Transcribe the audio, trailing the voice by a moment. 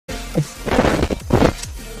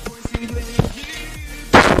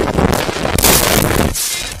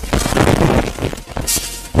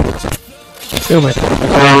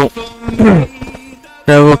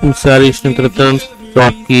Já vou começar isto entretanto, só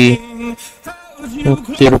aqui vou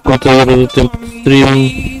ter o contador do tempo de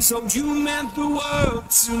streaming.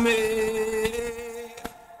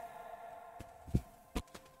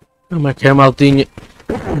 Como é que é, maltinha?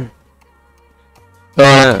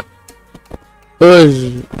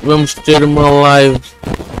 Hoje vamos ter uma live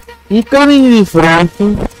um bocadinho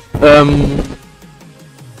diferente.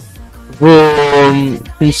 Vou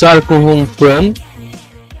começar com o Homefront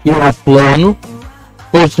e o plano.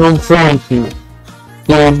 Depois do Homefront,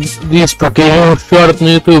 eu disse para quem é um short no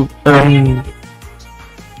YouTube.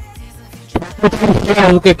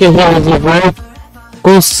 O que é vou resolver?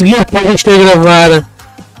 Consegui pôr isto a gravar,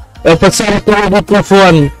 a passar a tela do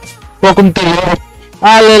telefone para o computador.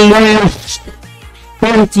 Aleluia!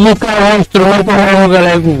 Ponto do carro instrumento para jogar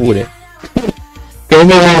a gogura. Que é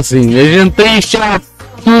mesmo assim, a gente tem já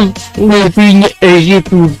tudo limpinho, agir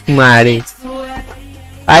tudo tomar.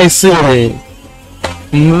 Ai sim,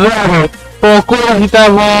 mudar para o corpo e está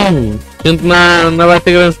bom. A gente não vai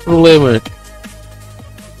ter grandes problemas.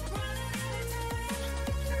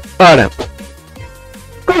 Ora,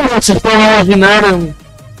 como vocês podem imaginar,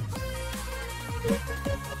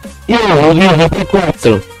 eu dia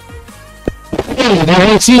 24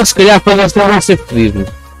 eu se calhar para gastar vai ser fodido.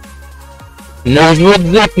 Não vos vou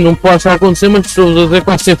dizer que não possa acontecer, mas estou a dizer que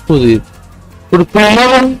vai ser fodido. Porque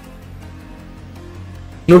primeiro,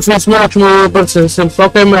 no fim de semana que me aparecer sempre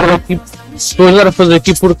qualquer merda aqui, se for dar a fazer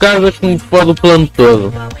aqui por casa, que me pode o plano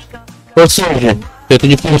todo. Ou seja, eu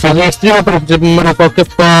tinha que fazer este dia para fazer uma qualquer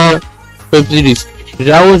para pedir isso.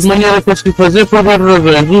 Já hoje de manhã eu consegui fazer por duas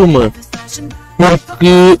razões. Uma,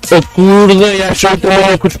 porque acordei às 8 da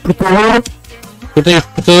manhã com o despertador. Eu tenho o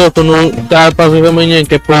despertador para não estar para as 8 da manhã,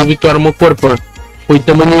 que é para habituar o meu corpo a 8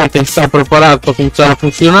 da manhã, tem que estar preparado para começar a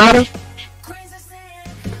funcionar.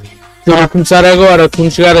 Se eu começar agora,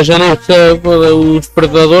 quando chegar a janeiro, o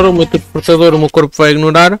despertador, o meu despertador, o meu corpo vai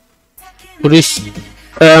ignorar. Por isso,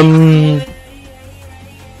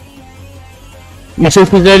 mas se eu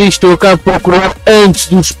fizer isto, eu acabo por acordar antes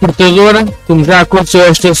do despertador, como já aconteceu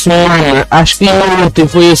esta semana. Acho que ontem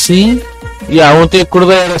foi assim. Ontem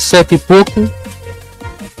acordei era 7 e pouco.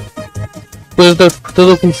 Depois o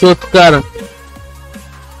despertador começou a tocar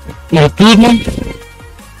no turno.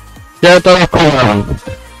 Já estava acordado.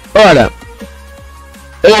 Ora,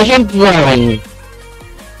 a gente vai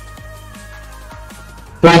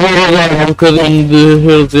fazer um bocadinho de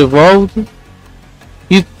Heroes Evolved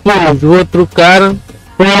e depois vou trocar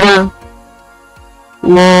para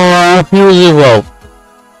o Heroes Evolved.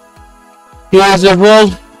 Heroes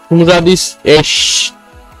Evolved, como já disse, é estilo.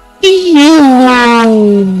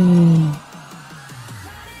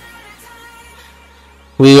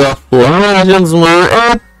 League of Legends,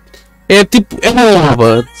 é tipo, é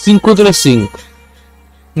nova, 5 contra 5.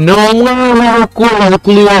 Não é uma coisa que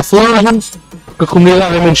o League of Legends, porque a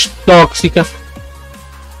comunidade é menos tóxica.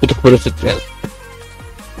 Eu estou com o de trás.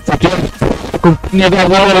 A comunidade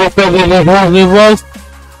agora pede das Evolve.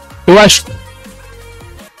 Eu acho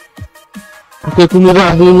que a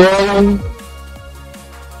comunidade do LoL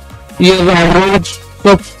ia dar redes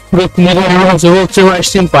só para a comunidade dos Evolve ser mais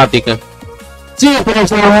simpática. Sim,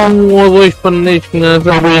 aparecem um ou dois paneiros que não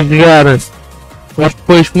sabem jogar, mas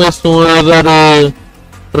depois começam a dar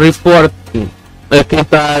report a quem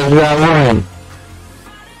está a jogar bem.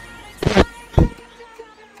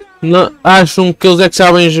 Não, acham que eles é que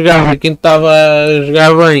sabem jogar, e quem estava a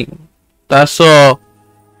jogar bem está só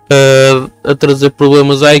a trazer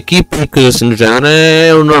problemas à equipe, porque assim no género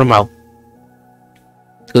é o normal.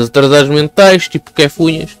 Os atrasados mentais, tipo que é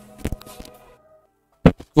funhas.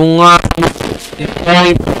 Vão lá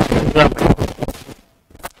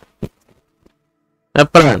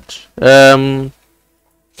pronto.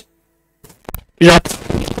 Já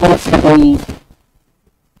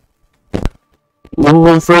o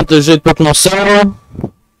Homefront a jeito para começar.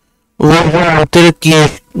 Vou já ter aqui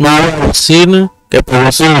uma cena que é para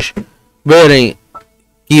vocês verem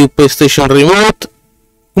aqui o PlayStation Remote.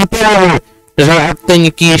 Já tenho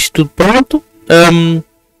aqui isto tudo pronto.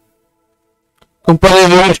 Como podem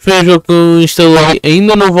ver, este foi o jogo que eu instalei.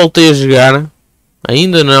 Ainda não voltei a jogar.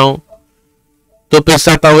 Ainda não. Estou a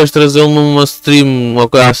pensar talvez trazê-lo numa stream ou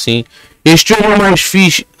coisa assim. Este jogo é mais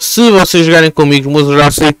fixe se vocês jogarem comigo, mas eu já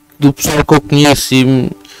sei do pessoal que eu conheço e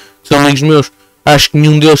são amigos meus. Acho que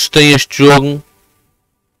nenhum deles tem este jogo.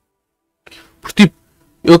 Porque tipo,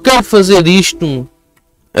 eu quero fazer isto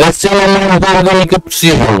a ser a mais orgânica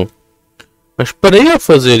possível. Mas para eu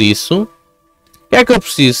fazer isso, que é que eu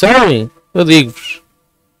preciso, sabem? Eu digo-vos.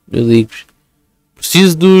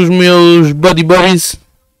 Preciso dos meus buddies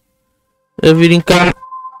a virem cá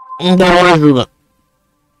dar uma ajuda.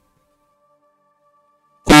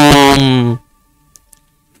 Com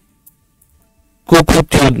o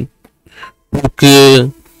conteúdo.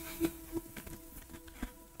 Porque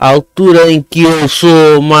a altura em que eu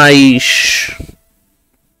sou mais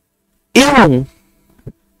eu,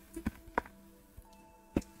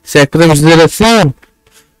 se é que podemos dizer assim,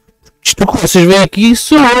 isto que vocês veem aqui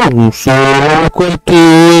sou eu enquanto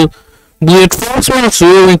bilhete falso, sou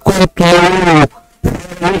eu enquanto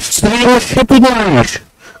estrelas e tudo mais.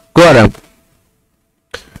 Agora,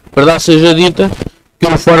 verdade seja dita, que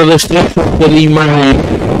eu fora das três sou um bocadinho mais.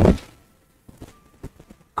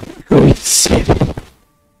 Como é que eu ia dizer?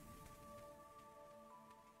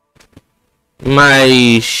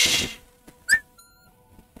 Mais.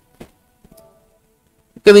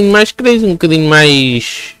 Um bocadinho mais crazy, um bocadinho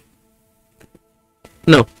mais.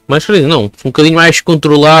 Não, mais crazy não. Um bocadinho mais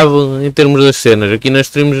controlado em termos das cenas. Aqui nas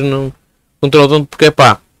streams não controlo tanto porque é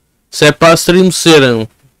pá. Se é para a stream ser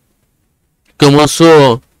como eu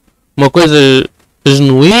sou uma coisa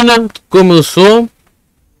genuína, como eu sou,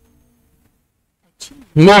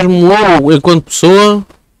 mesmo eu enquanto pessoa,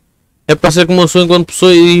 é para ser como eu sou enquanto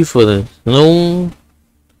pessoa e foda-se. Não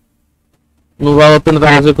vale a pena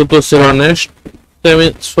dar a dizer que eu estou a ser honesto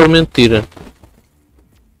se for mentira.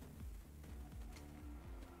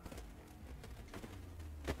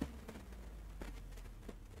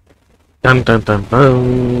 Tan tan tan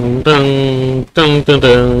tan tan tan tan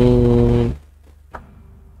tan.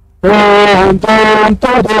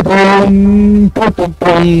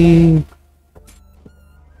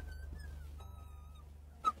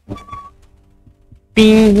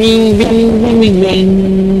 Bing bing bing bing bing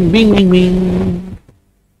bing bing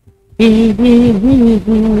bing bing bing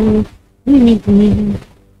bing bing bing.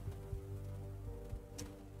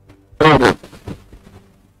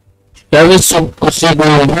 Já ver se eu consigo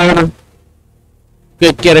lembrar o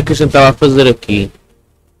que era que a gente estava a fazer aqui.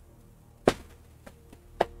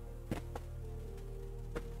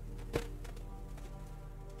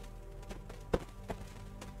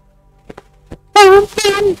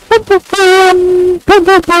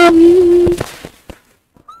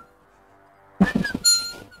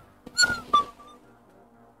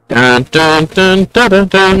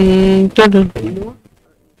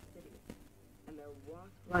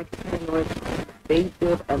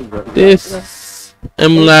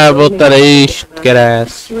 Vamos lá voltar a isto, caralho.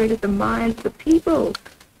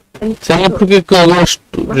 Sabe porque que eu gosto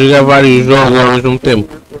de jogar vários jogos ao mesmo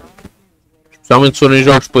tempo? Especialmente se forem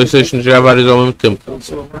jogos de PlayStation, jogar vários ao mesmo tempo.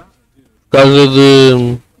 Por causa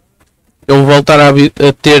de eu voltar a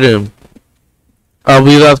ter a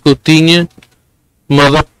habilidade que eu tinha de me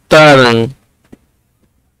adaptar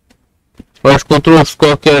aos controles de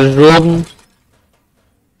qualquer jogo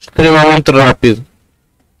extremamente rápido.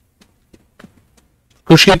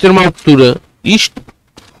 Porque eu cheguei a ter uma altura. Isto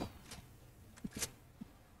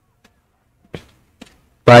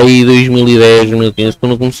para aí 2010, 2015,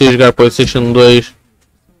 quando eu comecei a jogar PlayStation 2,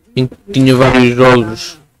 em que tinha vários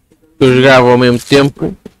jogos que eu jogava ao mesmo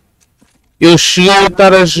tempo, eu cheguei a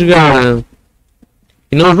estar a jogar,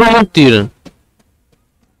 e não vou mentir,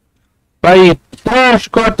 para aí 3,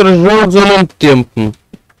 4 jogos ao mesmo tempo.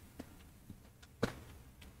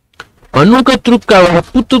 Mas nunca trocava a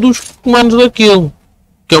puta dos comandos daquilo,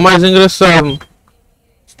 que é o mais engraçado.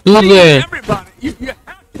 Tudo é...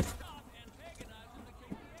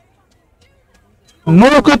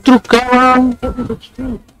 Nunca trocava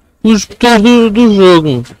os botões do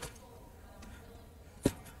jogo.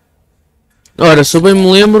 Ora, se eu bem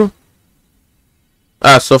me lembro...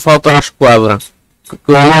 só falta a esquadra. Que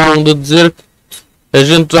eu de dizer que a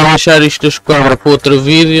gente vai deixar isto da esquadra para outro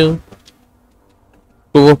vídeo.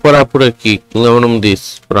 Eu vou parar por aqui, lembro-me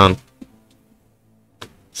disso, pronto.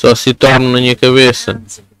 Só situar-me na minha cabeça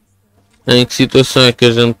em que situação é que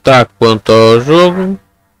a gente está quanto ao jogo.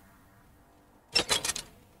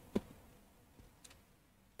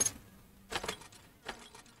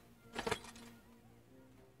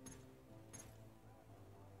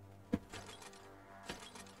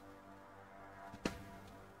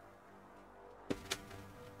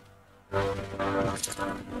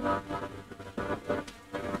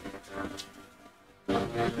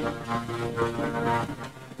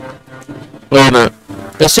 Ora,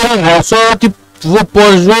 assim não, só tipo vou para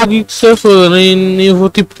o jogo e que se foda, nem vou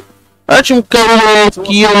tipo. Deixa-me carregar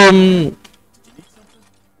aqui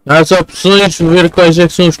as opções, ver quais é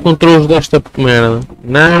que são os controles desta merda.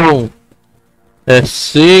 Não!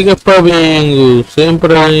 Siga para bingo,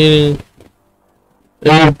 sempre a ir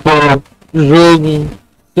para jogo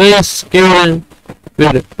sem sequer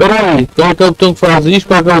ver. Espera aí, qual é que é o botão que faz isto?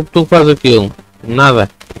 Qual é que é o botão que faz aquilo? Nada.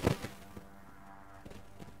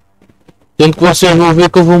 Tanto que vocês vão ver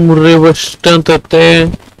que eu vou morrer bastante até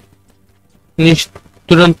nisto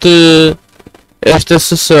durante esta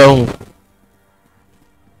sessão.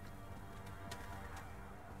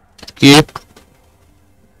 Que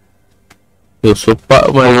eu sou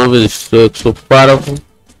mais uma vez sou parvo.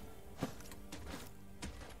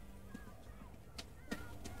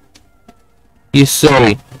 E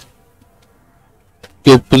sei que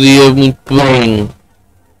eu podia muito bem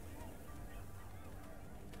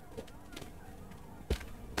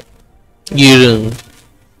ir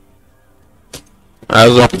às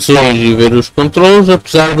opções e ver os controles,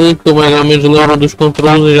 apesar de que eu mais ou menos lembro dos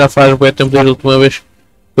controles e já faz bem tempo da última vez que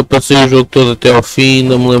eu passei o jogo todo até ao fim,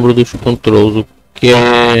 ainda me lembro dos controles, o que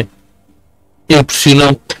é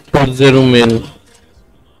impressionante para dizer o menos,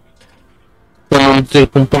 para não dizer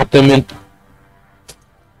completamente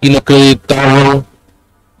inacreditável.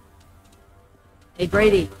 Hey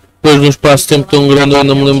Brady. Depois de um espaço de tempo tão grande eu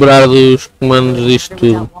ainda me lembrar dos comandos disto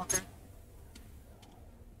tudo.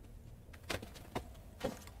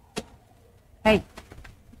 Hey,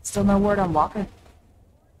 still no word on Walker?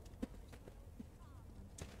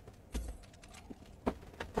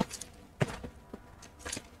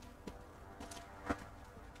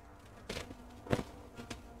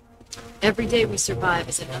 Every day we survive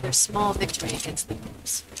is another small victory against the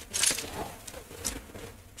wolves.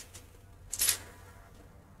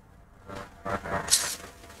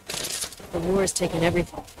 The war has taken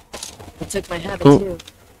everything. It took my habit too.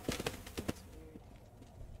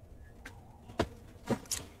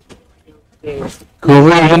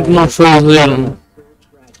 Convém a gente não fazer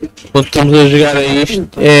quando estamos a jogar a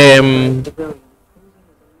isto é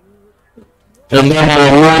andar na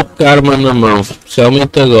rua com a arma na mão,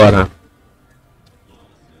 especialmente agora.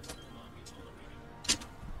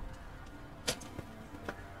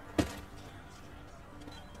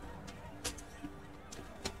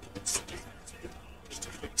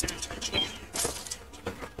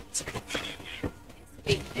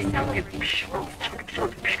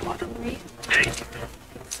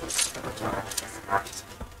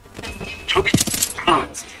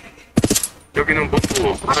 여기는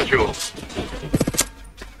목포 가죠.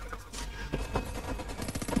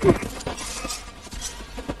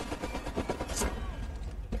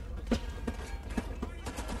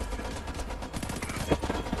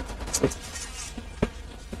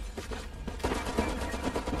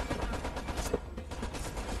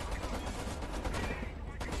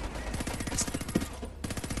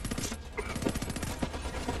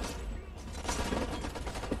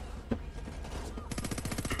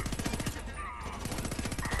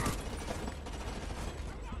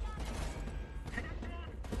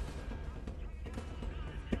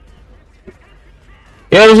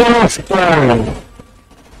 Eles não esperam.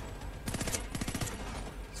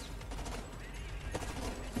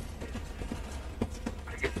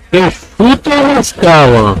 Eles puta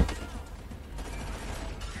rascavam.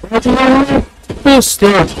 Mas não é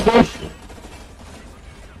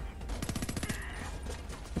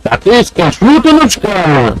tá triste que as frutas não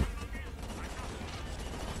escalam.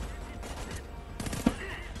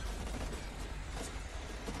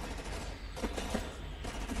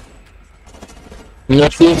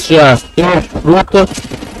 Nós temos já as frutas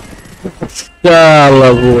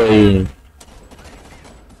escala, boi.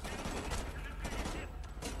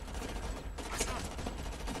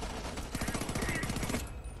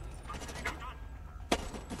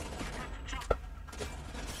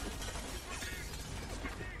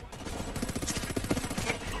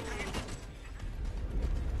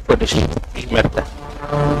 Esmerta.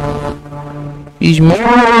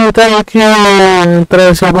 Esmerta está aqui a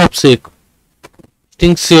atravessar o papo seco.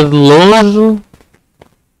 Tem que ser de longe.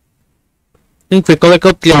 Tem que ver qual é que é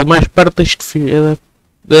o telhado mais perto deste filho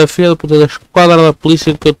da filha da puta da esquadra da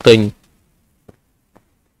polícia que eu tenho.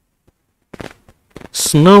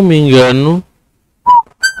 Se não me engano,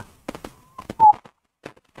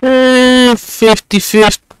 é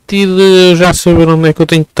 50-50 de já saber onde é que eu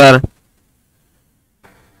tenho que estar.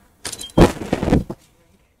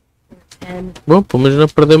 Bom, pelo menos não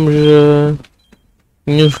perdemos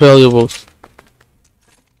nenhum valuables.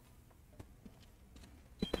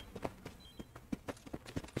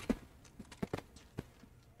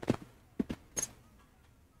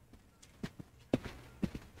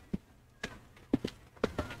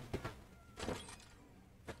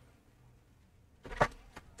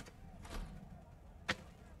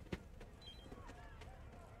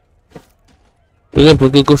 Por exemplo,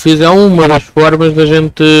 aquilo que eu fiz é uma das formas da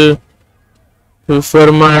gente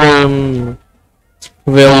farmar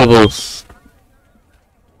valuables,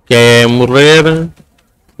 que é morrer,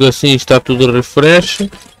 porque assim está tudo refresh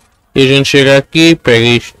e a gente chega aqui, pega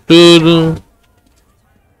isto tudo.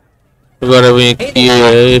 Agora vem aqui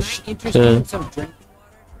a este.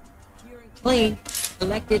 Clean,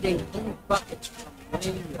 collected in clean buckets from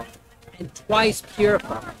rainwater and twice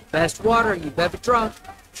purified. Best water you've ever drunk.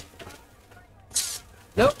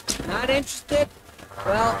 Nope, not interested.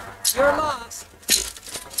 Well, your loss.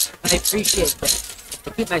 I appreciate that. I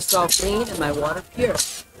keep myself clean and my water pure.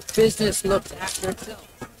 The business looks after itself.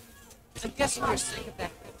 I'm guessing you're sick of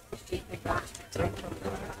that.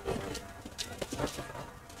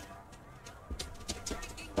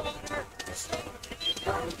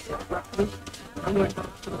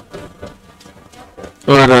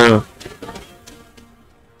 Ora,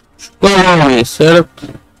 escolha ali, certo?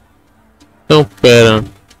 Então, pera.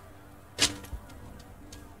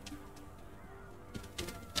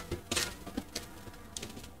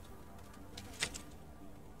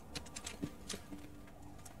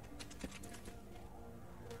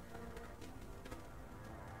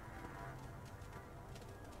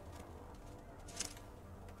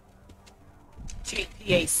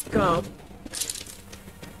 GTA scum.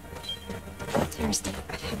 Seriously,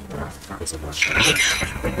 I have more thoughts about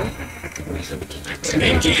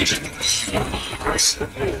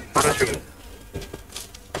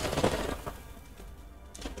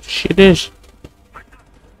Shit is.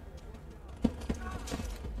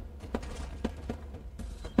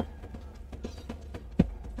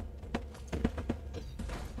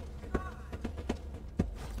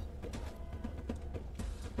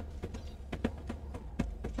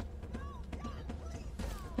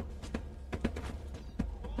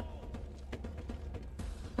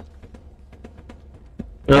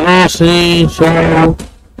 Ah, sim, tchau.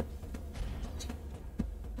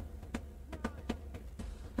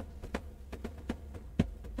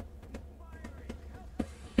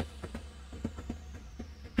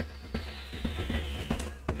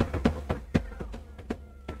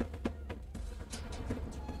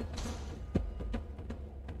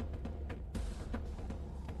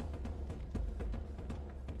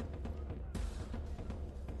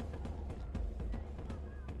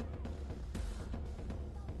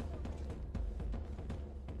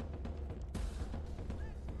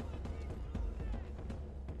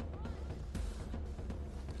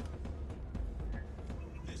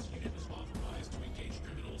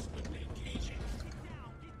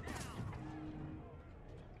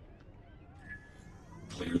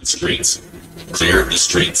 Clear the streets. Clear the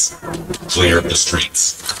streets. Clear the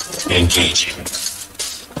streets. Engaging.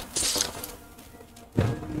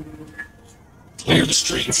 Clear the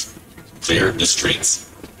streets. Clear the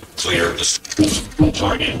streets. Clear the streets.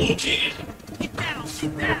 Target located. Get down!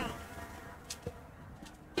 Get down!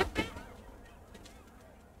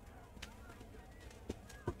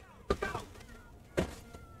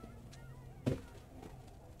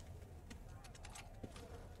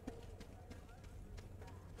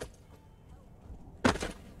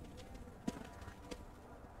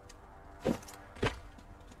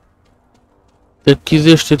 Aqui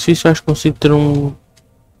deste edifício acho que consigo ter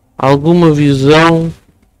alguma visão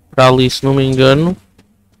para ali, se não me engano.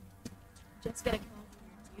 Just get a call from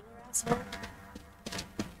your dealer, asshole.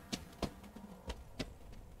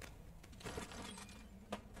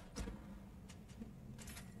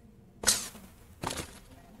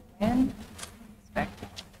 And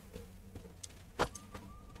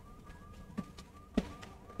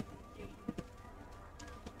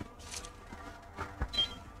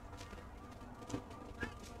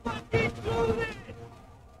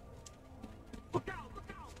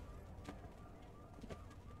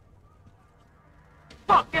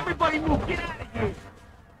Fuck! Everybody move! Get out of here!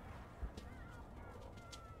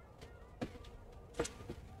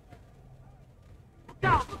 Look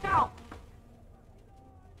out! Look out!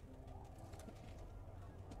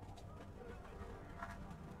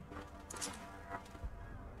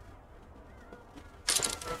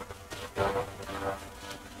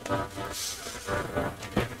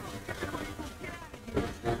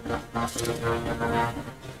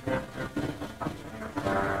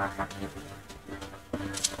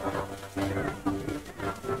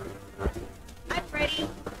 I'm ready.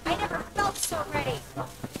 I never felt so ready.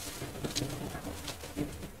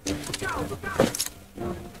 Look out! Look out!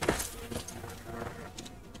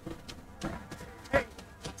 Hey!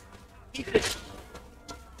 Ethan! Can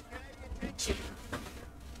I have your attention?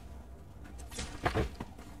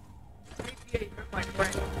 APA hurt my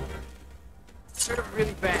friend. Hurt him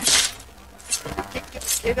really bad. Kicked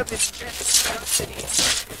him his chest, cut up to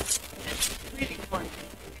the bleeding one.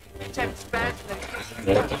 type of Spanish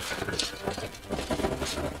that you can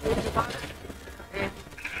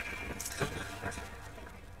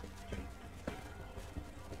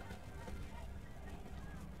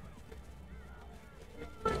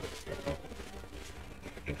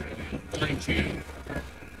Thank you.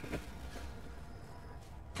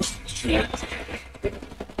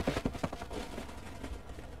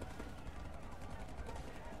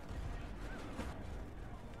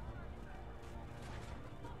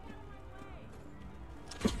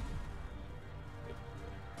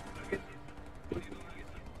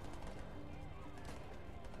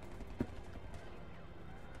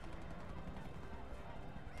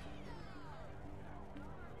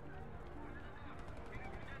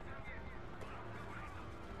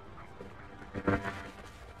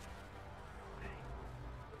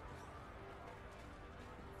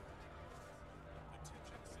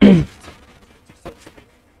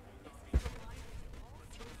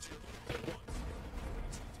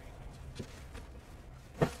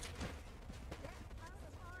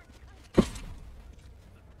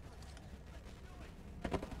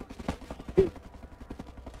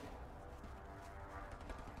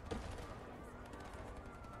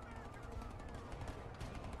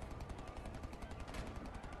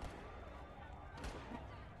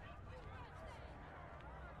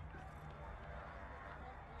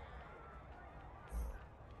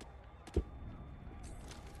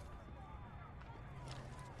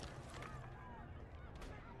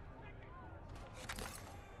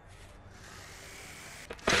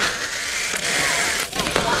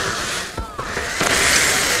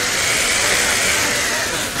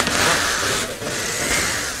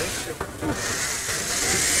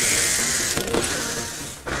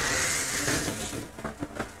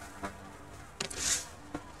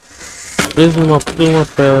 Preso numa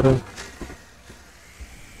primavera.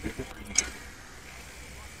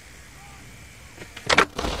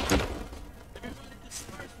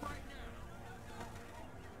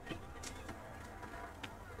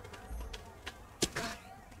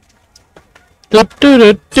 Du, du,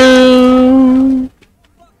 du, du.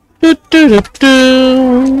 Du, du, du,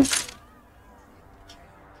 du.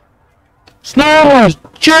 Snow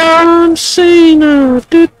John Cena.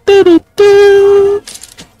 Du, du, du, du.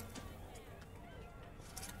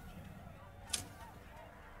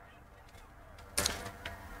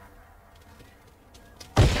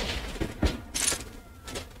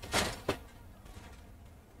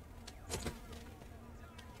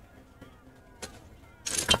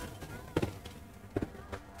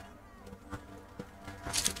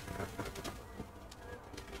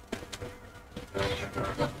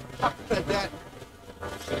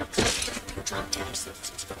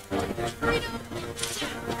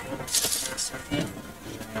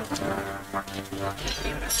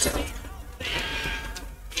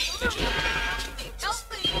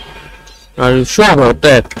 Are you sure about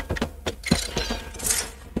that?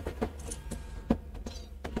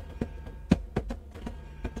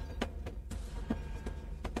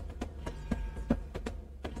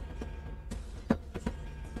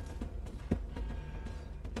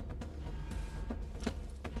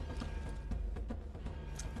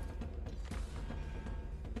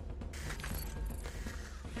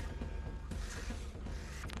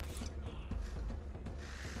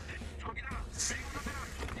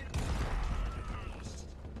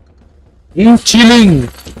 Chilling.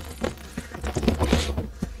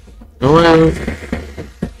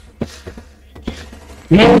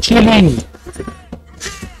 Well, chilling.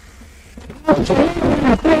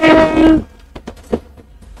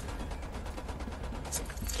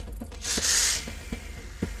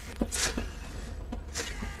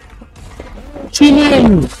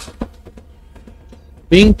 Chilling.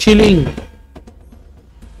 Being chilling.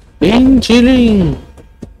 Being chilling.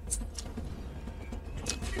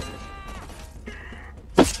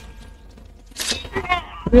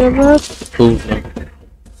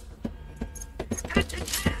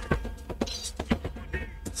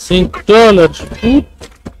 $5. Puta.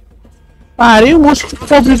 Parei, moço de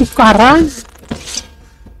pobre do caralho.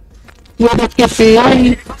 Tu é da QPA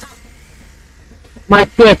aí. Mas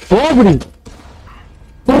tu é pobre?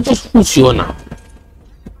 Como isso funciona?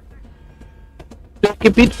 Tem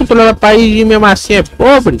que pedir controlar país e mesmo assim é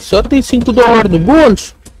pobre? Só tem $5 no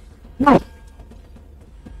bolso? Não.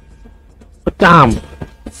 Calma.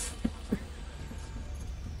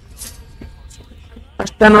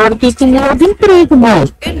 Acho que tá na hora de tu mudar de emprego,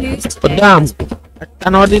 moço. Podamos. Acho que tá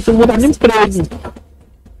na hora de tu mudar de emprego.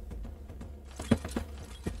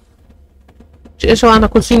 Você só anda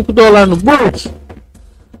com $5 no bolso?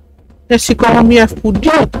 Essa economia é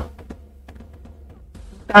fodida.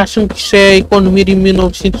 Acham que isso é economia de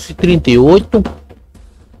 1938?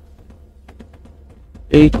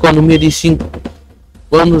 É economia de 5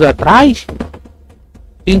 anos atrás?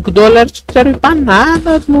 5 dólares não serve pra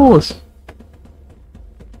nada, moço.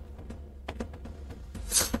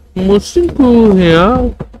 Moço, 5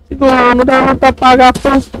 reais. 5 reais não dá pra pagar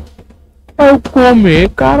pra eu comer,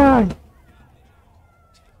 caralho.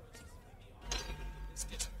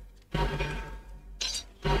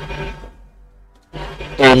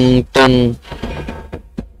 Tum, tum.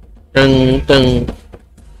 Tum, tum.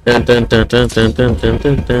 Tum, tum, tum, tum, tum, tum, tum,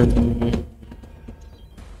 tum, tum.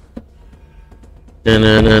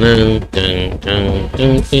 Tananana, tum, tum,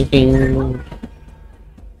 tum, tum, tum.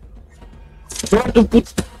 Pronto,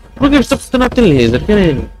 puto. Por que você tá botando aquele laser,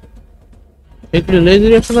 querendo? Aquele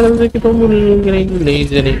laser ia falar aqui pra mulher, aquele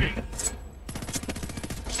laser aí.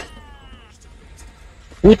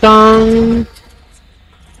 Putão!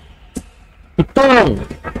 Putão!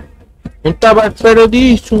 Não tava à espera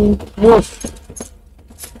disso, moço.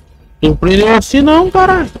 Surpreendeu assim não,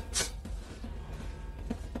 caralho.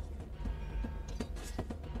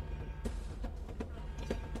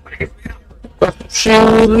 Tá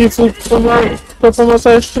cheio de fogo pra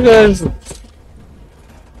matar este gajo.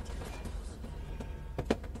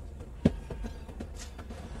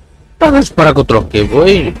 Tá a esperar que eu troquei,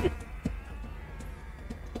 boi?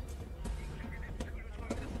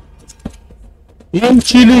 Bem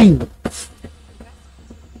chilling.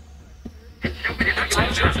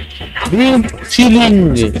 Bem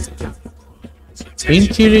chilling.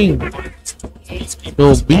 Bem chilling.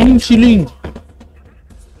 No, bem chilling.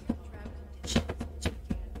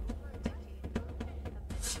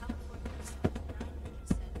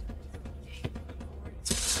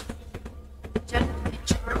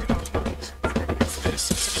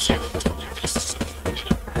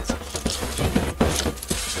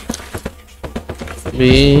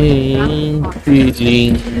 Bem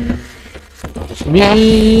chilling.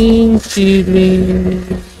 Bem chilling.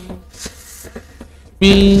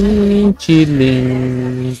 Bem chilling.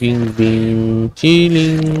 Bem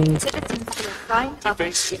chilling.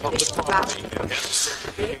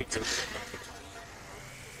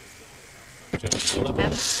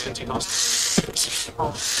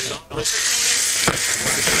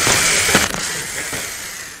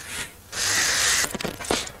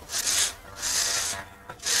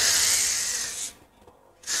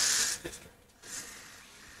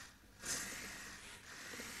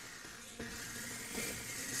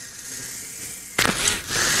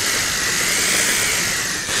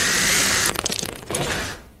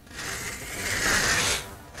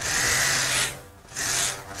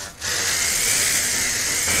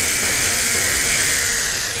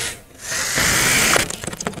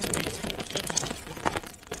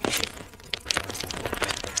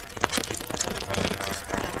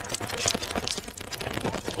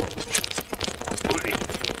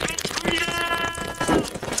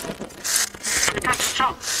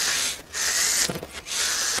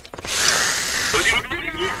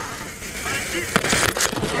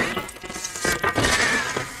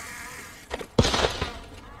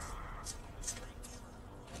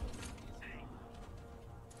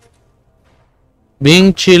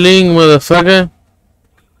 Being chilling, motherfucker.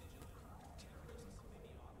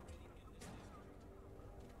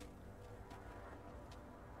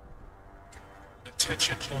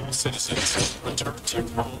 Attention all citizens, return to your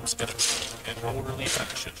homes in an orderly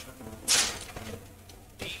fashion.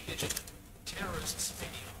 Be vigilant. Terrorists may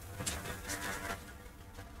be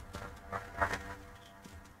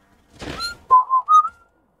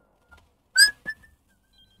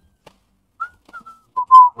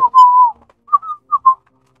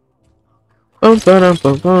Pam, param,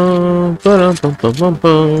 pam, pam, param, pam, pam, pam,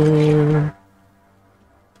 pam.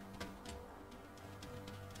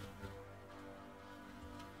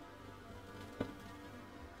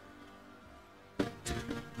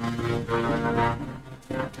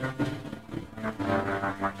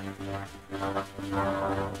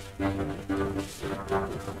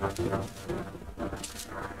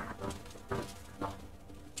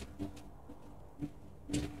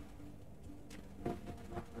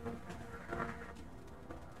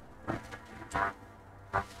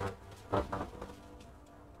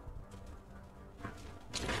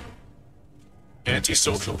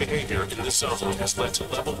 Antisocial behavior in the zone has led to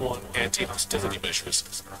level 1 anti-hostility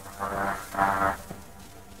measures.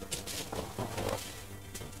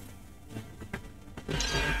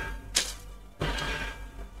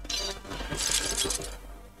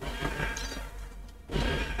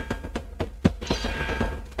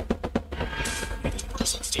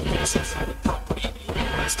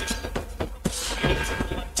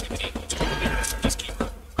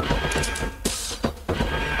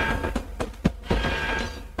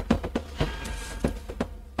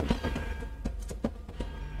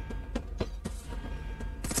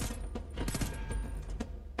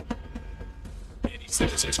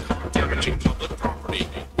 Citizens caught damaging public property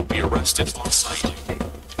will be arrested on site.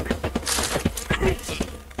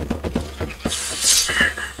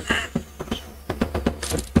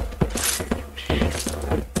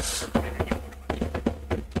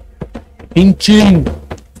 Pinching.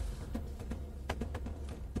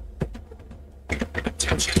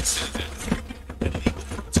 Attention citizens. Illegal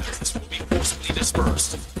protesters will be forcibly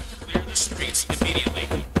dispersed. Clear the streets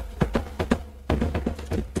immediately.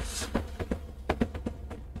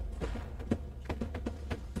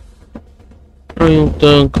 Ai, um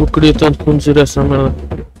tanque. Eu queria tanto conduzir essa merda.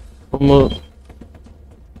 Como...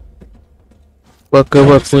 Para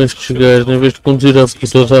acabar com estes gajos, em vez de conduzir a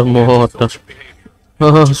puta da moto.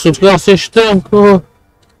 Ah, se eu pegasse este tanque, oh,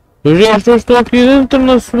 eu já estou aqui dentro,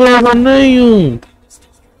 não sobrava nenhum.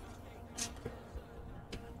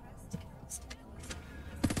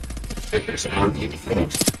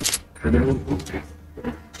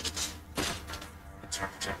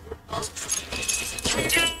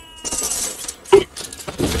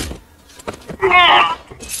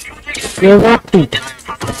 Eu vou tudo.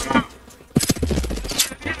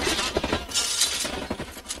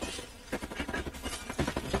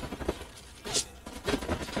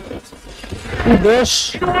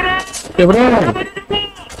 Desce. Quebrado.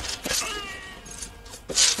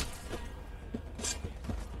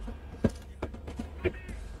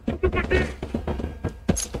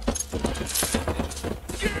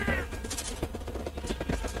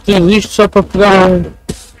 Fiz isto só para pegar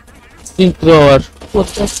 $5.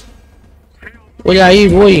 Puta. Olha aí,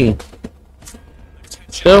 boi.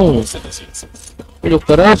 Então. Olha o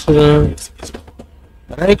caraças, né?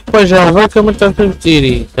 Aí que depois já vai que a matar a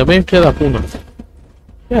vestir. Também filha da puna.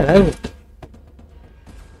 Caralho.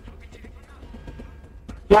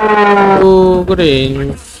 Oh,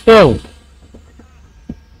 gringo. Então.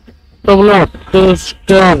 Estou lá, todas as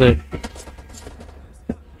escadas.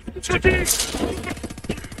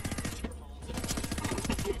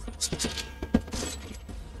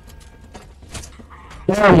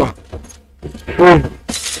 Toma.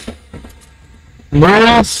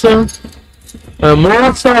 Massa. A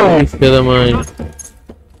massa aí, filha da mãe.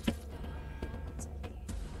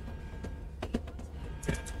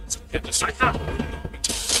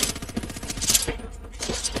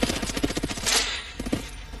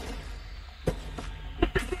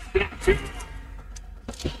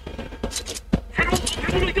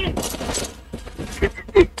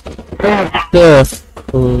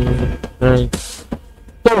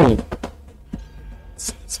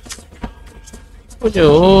 Olha,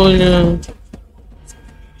 olha.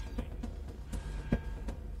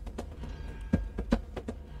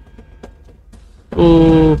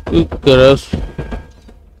 Que caraço.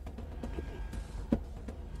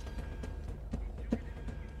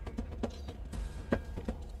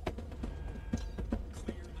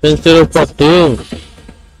 Tem que ter o patrão.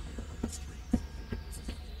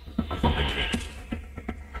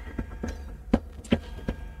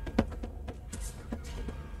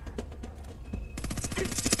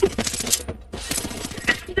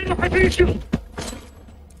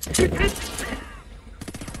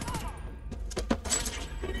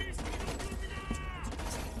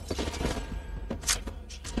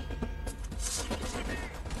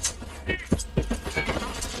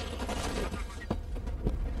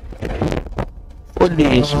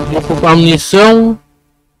 Olha isso, vou poupar munição.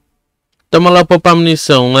 Toma lá a poupar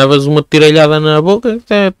munição. Levas uma tiralhada na boca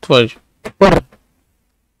até te vais. Bora.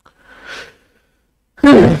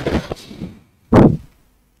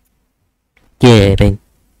 Querem.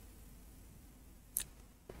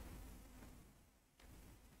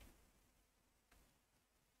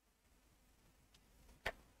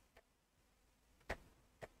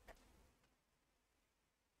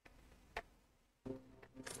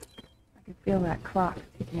 Feel that clock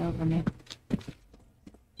ticking over me.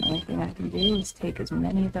 The only thing I can do is take as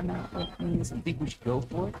many of them out with me as I think we should go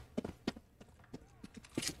for it.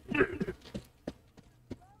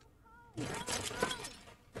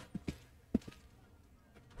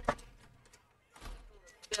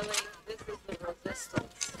 Billy, this is the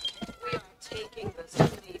resistance. We are taking the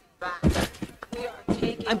city back. We are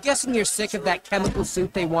taking... I'm guessing you're sick of that chemical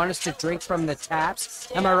soup they want us to drink from the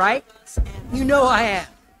taps. Am I right? You know I am.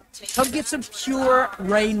 Come get some pure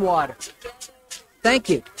rainwater. Thank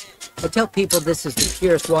you. I tell people this is the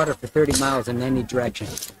purest water for 30 miles in any direction.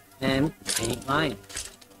 And I ain't lying.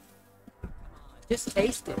 Just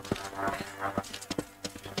taste it.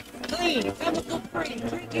 Clean, chemical-free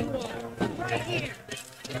drinking water. Right here.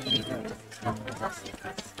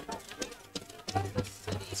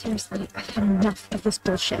 Seriously, I've had enough of this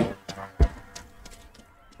bullshit.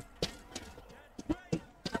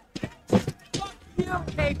 You!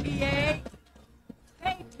 KPA?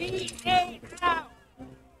 KPA now!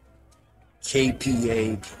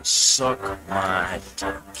 KPA can suck my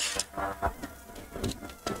dick.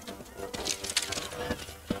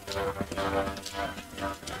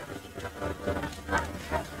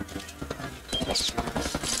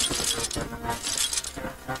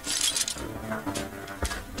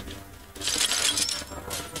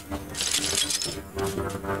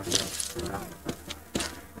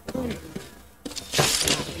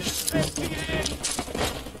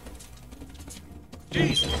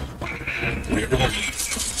 Jesus. We're gonna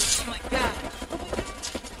leave. Oh my god.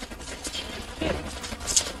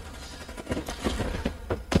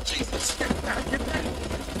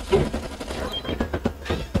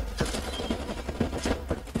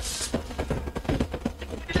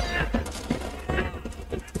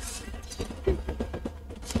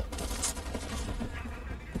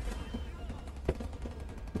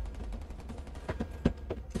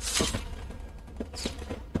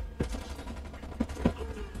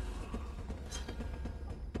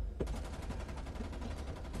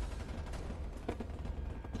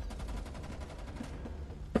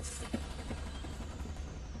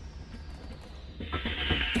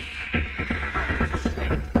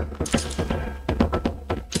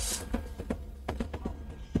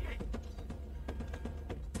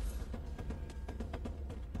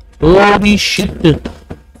 Holy shit.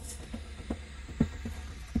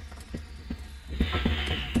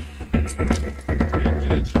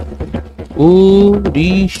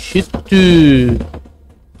 Holy shit.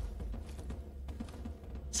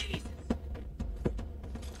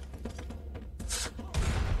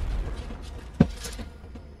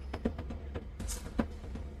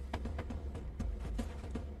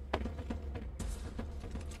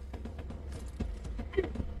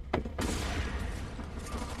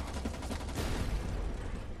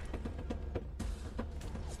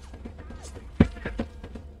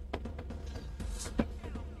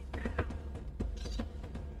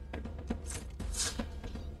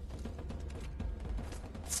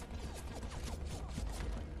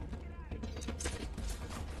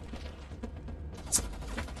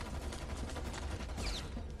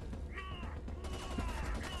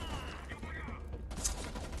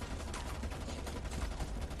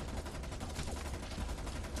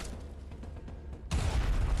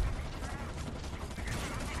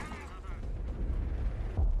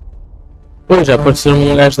 Pois já apareceu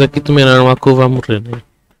um gajo daqui também não era uma couve a morrer, né?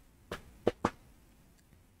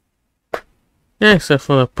 É, isso é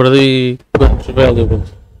foda. Perdi quantos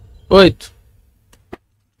valuables? 8.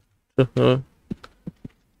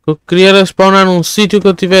 Eu queria era spawnar num sítio que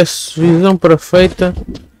eu tivesse visão perfeita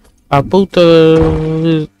à puta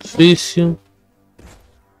do edifício.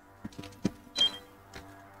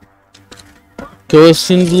 Que eu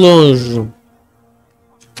assim de longe.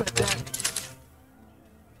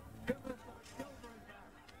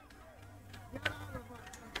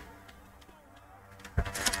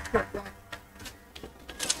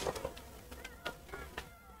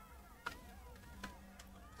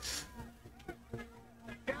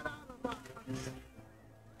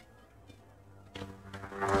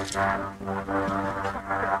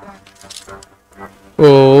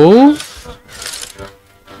 Oh.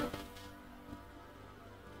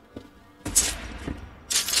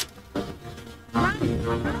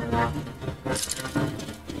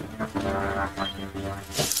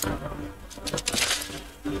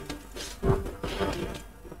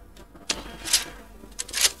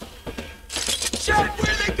 Shit,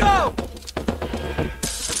 where'd they go?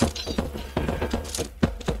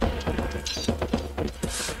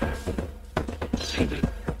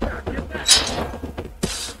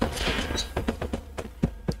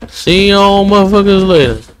 See y'all motherfuckers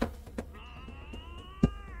later.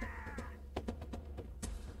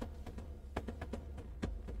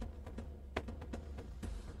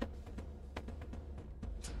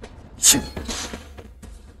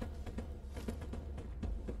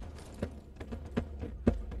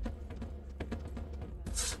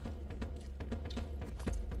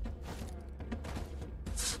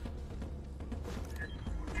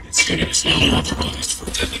 This unit is now authorized for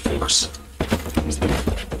deadly force.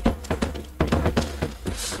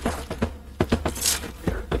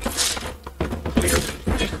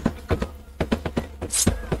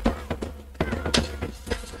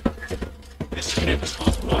 This unit is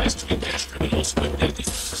authorized to engage criminals with deadly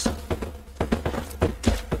force.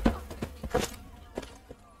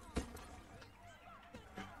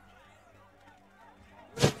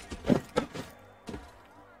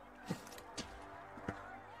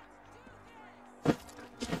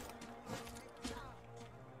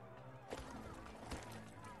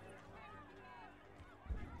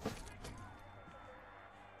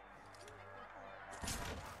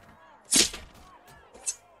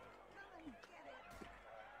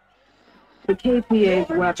 the KPA's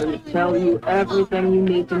weapons tell you everything you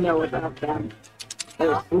need to know about them.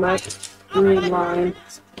 They're slick, streamlined,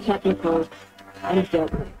 technical, and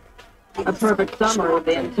deadly. A perfect summary of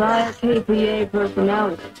the entire KPA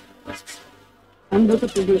personality. And look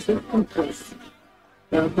at the resistance rate.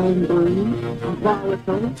 They're homebrew,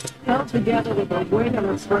 volatile, held together with a weight of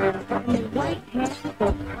a prayer, and the right hand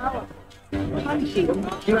are powerful, punchy, and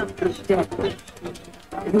just as deadly.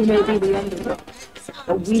 We may be the underdog,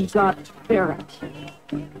 but we've got spirit.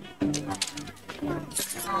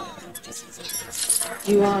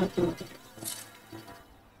 You are to.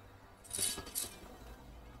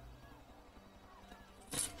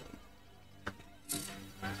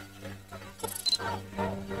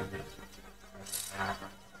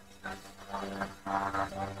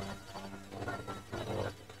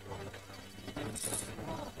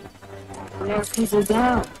 Wear people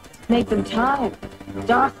down, make them tired,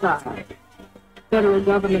 docile. Federal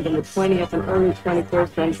government in the 20th and early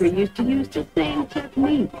 21st century used to use the same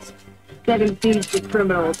techniques, setting siege to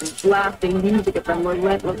criminals and blasting music at them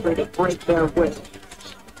relentlessly to break their will.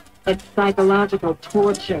 It's psychological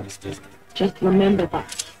torture. Just remember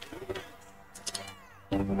that.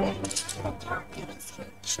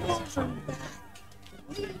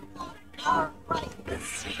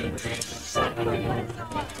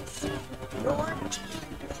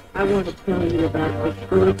 I want to tell you about the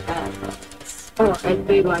group F, or as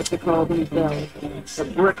they like to call themselves, the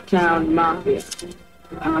Bricktown Mafia.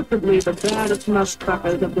 Possibly the baddest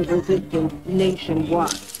motherfuckers of the resistance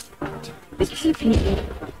nationwide. The KPA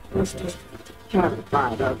was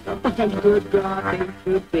terrified of them. And good God, they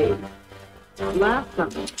should be. Last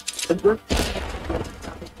summer, the Bricktown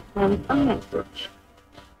sent a message.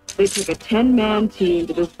 They took a 10-man team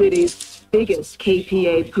to the city's biggest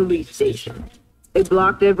KPA police station. They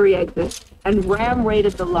blocked every exit and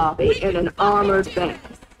ram-raided the lobby in an armored van.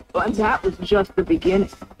 But that was just the beginning.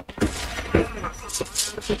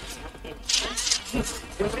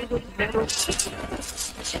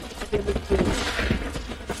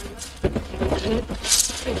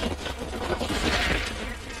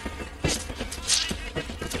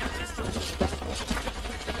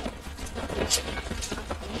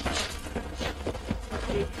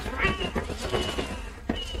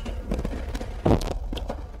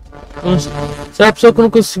 Se há pessoa que não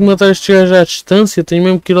consigo matar estes gajos à distância, tenho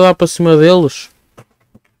mesmo que ir lá para cima deles.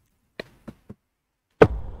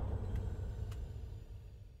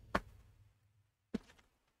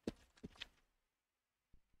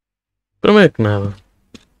 Como é que nada?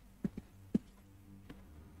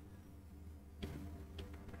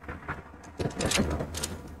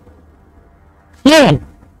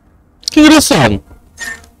 Que engraçado.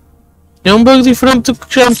 É um bug diferente do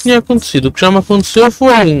que já me tinha acontecido. O que já me aconteceu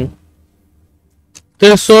foi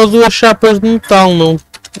ter só duas chapas de metal,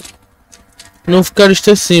 não ficar isto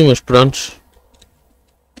assim, mas prontos.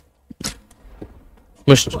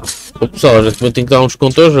 Mas o pessoal, já também tem que dar uns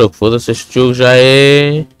contos ao jogo. Foda-se, este jogo já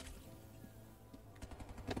é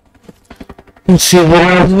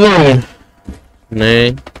considerado bem,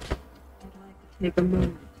 né?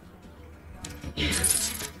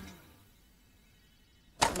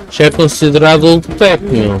 Já é considerado old tech,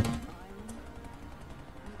 meu.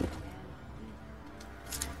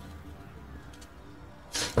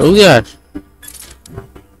 Aliás,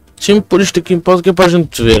 deixa-me pôr isto aqui em pausa que é para a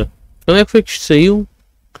gente ver. Quando é que foi que isto saiu?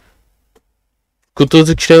 Porque eu estou a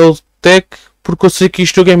dizer que isto é old tech porque eu sei que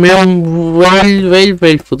isto é mesmo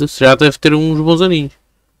velho. Foda-se, já deve ter uns bons aninhos.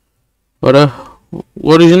 Ora, o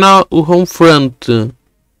original, o Homefront.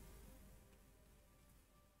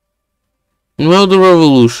 Não é o do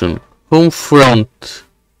Revolution. Homefront.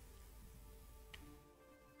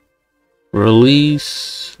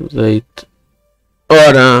 Release date.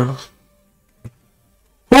 Ora.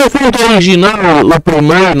 O Homefront original, o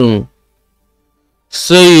primeiro,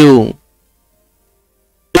 saiu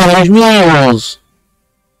em 2011.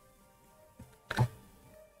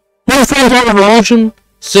 O Homefront Revolution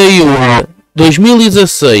saiu em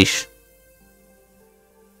 2016.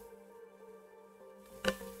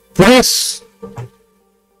 Por isso,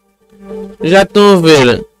 já estão a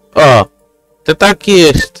ver, ó, até está aqui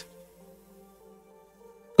este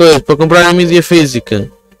coisa para comprar a mídia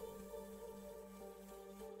física.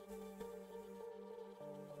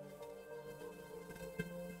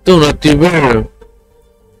 Então não tiveram,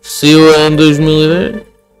 saiu em 2010,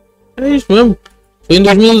 é isto mesmo, foi em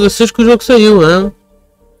 2016 que o jogo saiu, hein?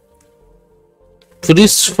 Por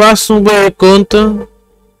isso façam bem a conta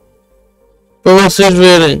para vocês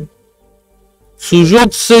verem. Se o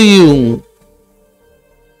jogo saiu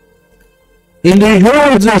em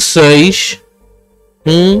 2016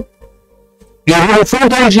 e E o Homefront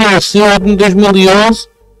da GS em 2011,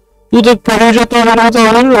 o da Paris já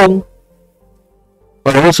estava lembrado.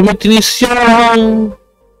 Ora, o lançamento inicial.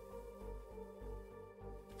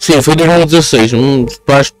 Sim, foi em 2016.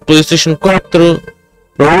 Para a PlayStation 4,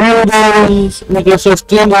 para Windows, Microsoft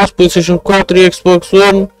Windows, PlayStation 4 e Xbox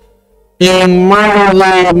One. Em maio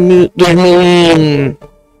de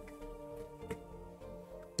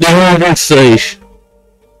 2026.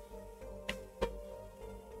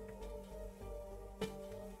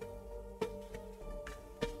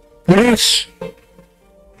 Por isso,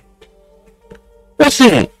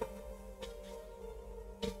 assim,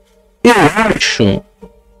 eu acho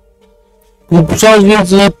que o pessoal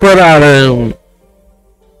devia parar de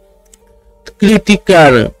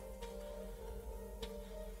criticar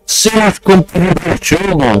cenas como o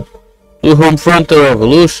jogo do Homefront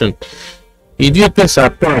Revolution e devia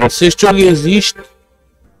pensar, pá, se este jogo existe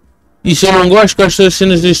e se eu não gosto, quais são as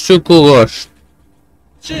cenas deste jogo que eu gosto?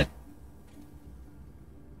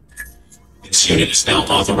 This unit is now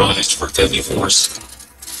authorized for deadly force.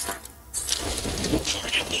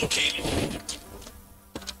 Target located.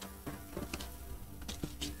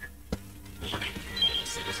 Warning, all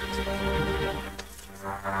citizens.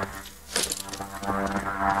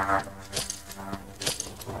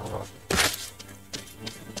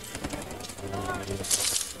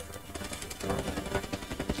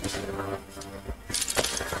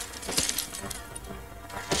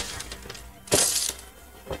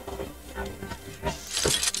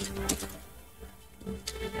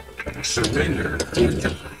 Surrender.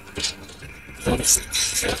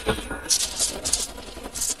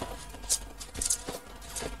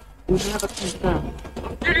 We have a concern.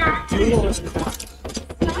 We will respond.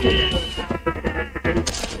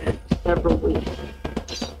 Several weeks.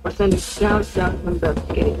 We're sending scouts out to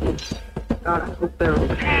investigate this. God, I hope they're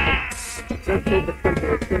okay. Let's take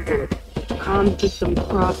it simple. Calm system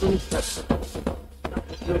problems that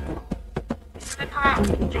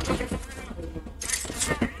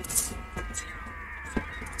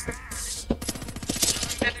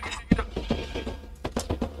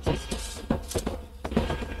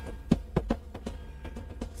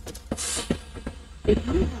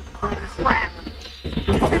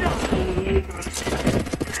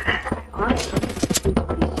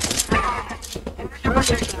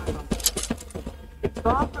it's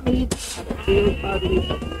far from easy to feel ugly,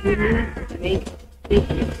 but you need to make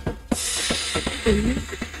decisions. You need to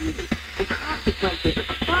see the consequences of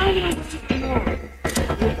finding a way to know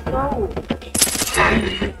your soul.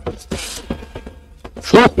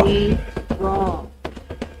 Be strong.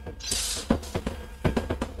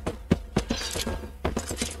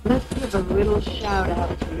 Let's give a little shout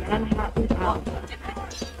out to Manhattan Alpha.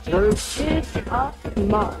 Those kids are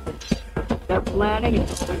smart. Their planning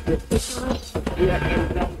is always ridiculous, yet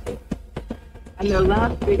inventive. And their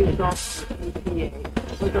last big assault with PTA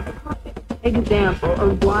was a perfect example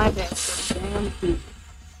of why they're so damn cheap.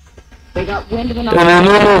 They got wind of an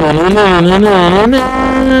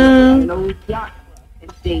old yacht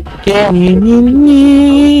club in Dayton.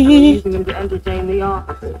 Using them to entertain the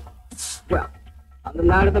officers. Well, on the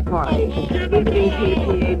night of the party, visiting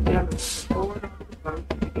PTA generals poured on the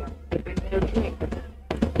boat together, sipping their drink.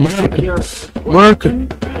 Mark. To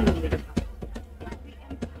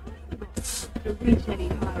reach any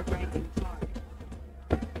high-ranking target.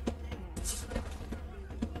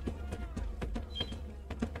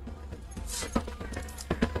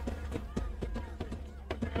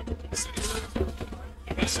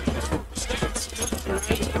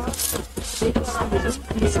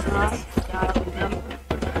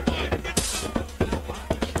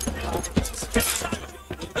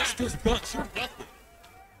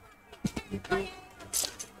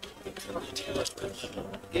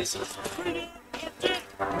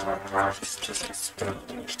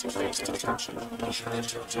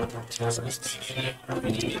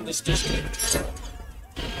 In this district.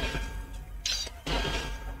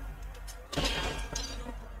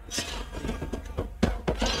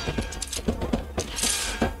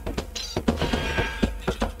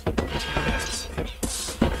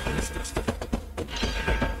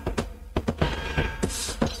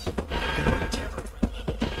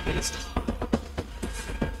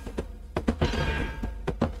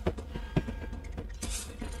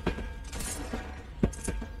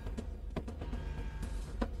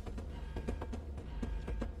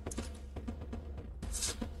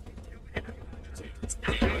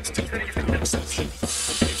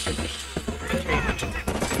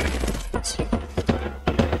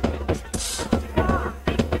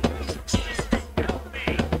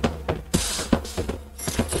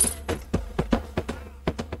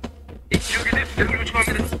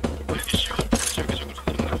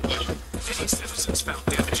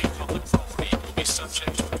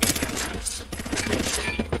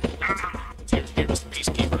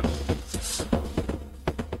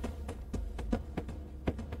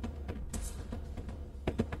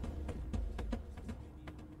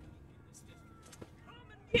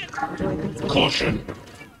 Caution.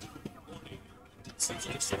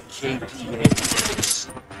 KPAs.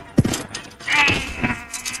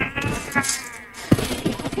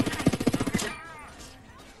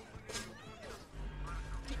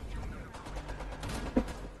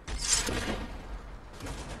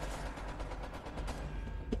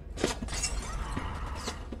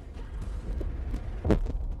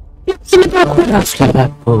 Filha da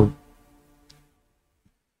puta.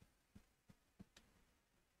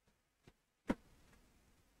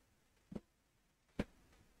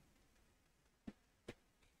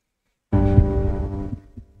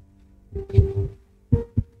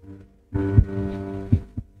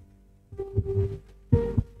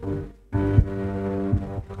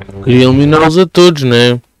 Queria eliminá-los a todos,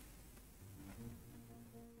 né?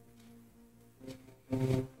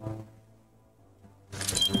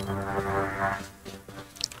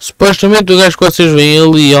 Supostamente o gajo que vocês veem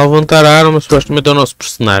ali ao levantar a arma, supostamente é o nosso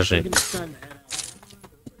personagem.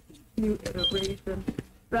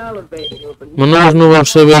 Mas nós não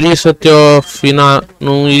vamos saber isso até ao final.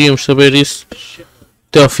 Não iríamos saber isso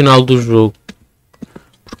até ao final do jogo.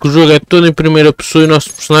 Porque o jogo é todo em primeira pessoa e o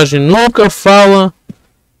nosso personagem nunca fala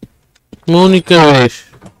uma única vez.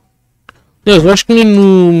 Deus, eu acho que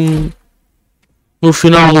nem no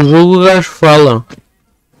final do jogo o gajo fala.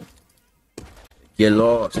 Get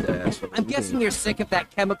lost, asshole. I'm guessing you're sick of that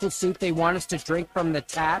chemical soup they want us to drink from the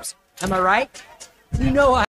taps. Am I right? You know I